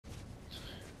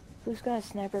Who's got a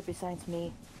sniper besides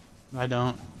me? I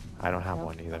don't. I don't have Nope.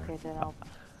 one either. Okay,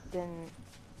 then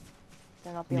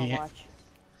I'll be on Me. watch.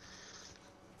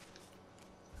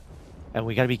 And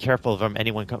we gotta be careful of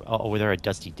anyone come over there at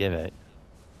Dusty Divot.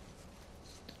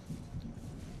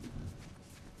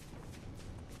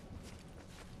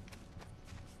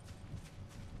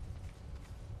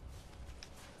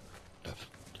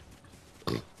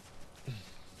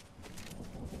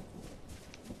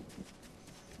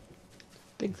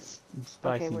 Big Okay,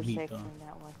 spicy we're heat safe though. from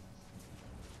that one.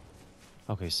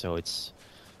 Okay, so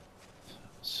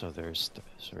there's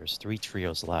 3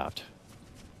 trios left,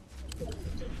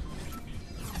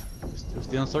 Still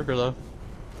stealing circle though.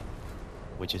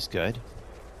 which is good.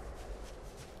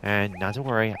 And not to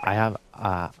worry, I have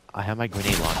my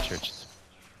grenade launcher.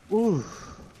 Ooh.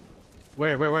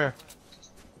 Where?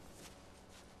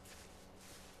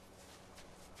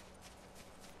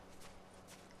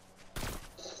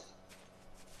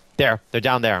 There, they're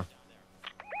down there.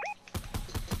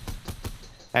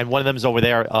 And one of them is over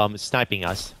there sniping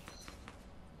us.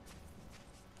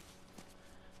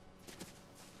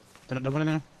 No one in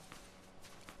there?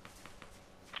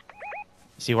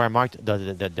 See where I marked?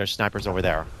 There's snipers over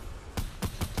there.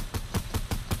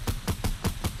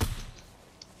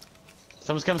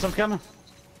 Someone's coming.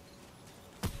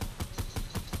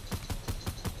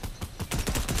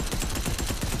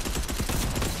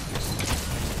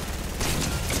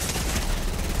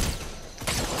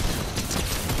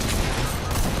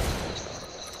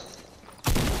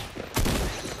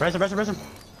 Press him.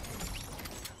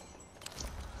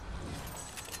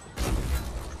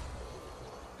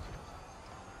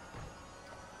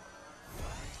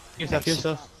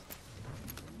 Yourself.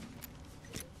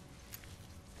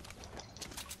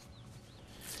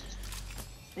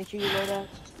 Make sure you load up.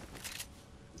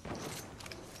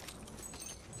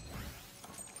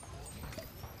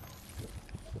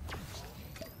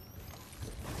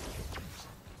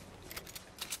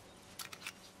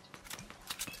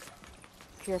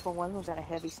 Careful, one of them's got a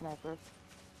heavy sniper.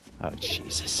 Oh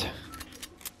Jesus!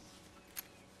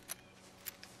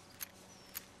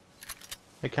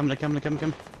 They're coming.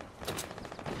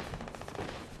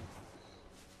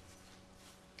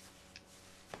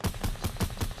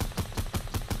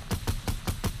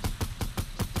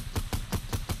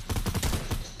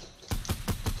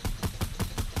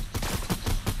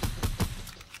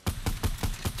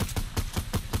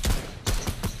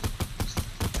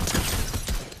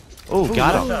 Oh,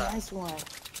 got him! Nice one.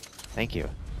 Thank you.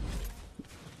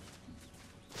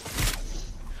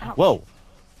 Ouch. Whoa!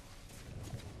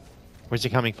 Where's he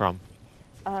coming from?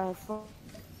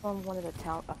 From one of the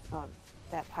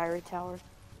that pirate tower.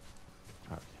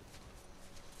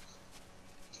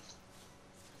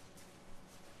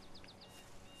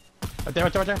 Right there.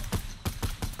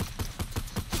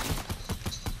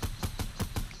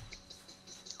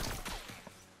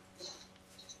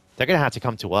 They're gonna have to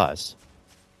come to us.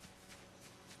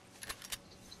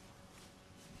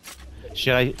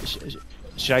 Should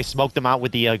I smoke them out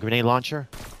with the grenade launcher?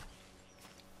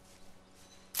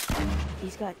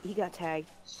 He got tagged.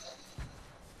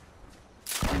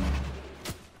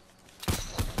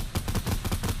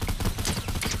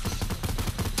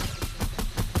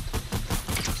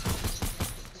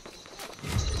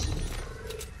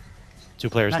 Two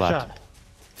players Nice left.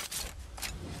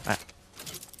 shot.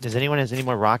 Does anyone has any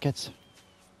more rockets?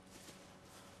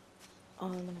 Oh,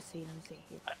 let me see.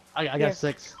 Here. I Here. got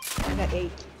 6. I got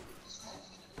 8.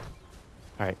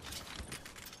 All right.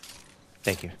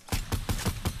 Thank you.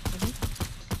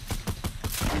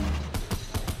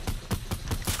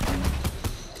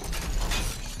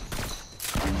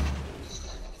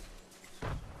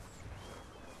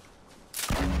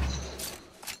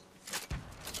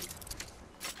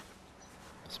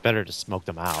 It's better to smoke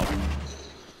them out.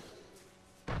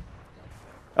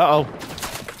 Uh-oh.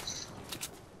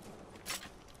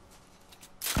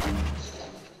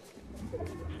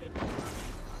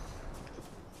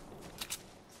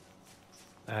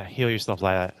 Heal yourself,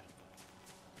 Lylat.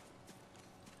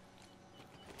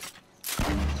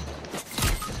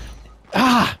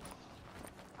 Ah!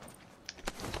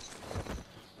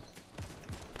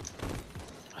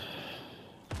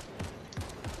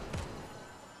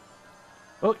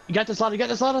 Oh, you got this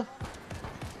ladder.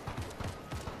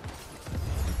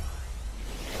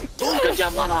 Oh, good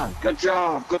job, Lana. Good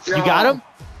job. You got him?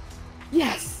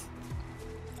 Yes.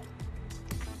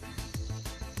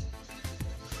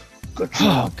 Good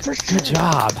Oh, job. good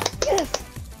job. Yes.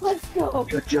 Let's go.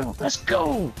 Good job. Let's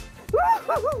go.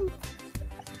 Woo-hoo-hoo.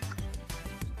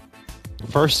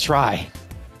 First try.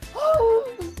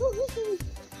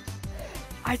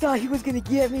 I thought he was gonna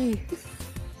get me.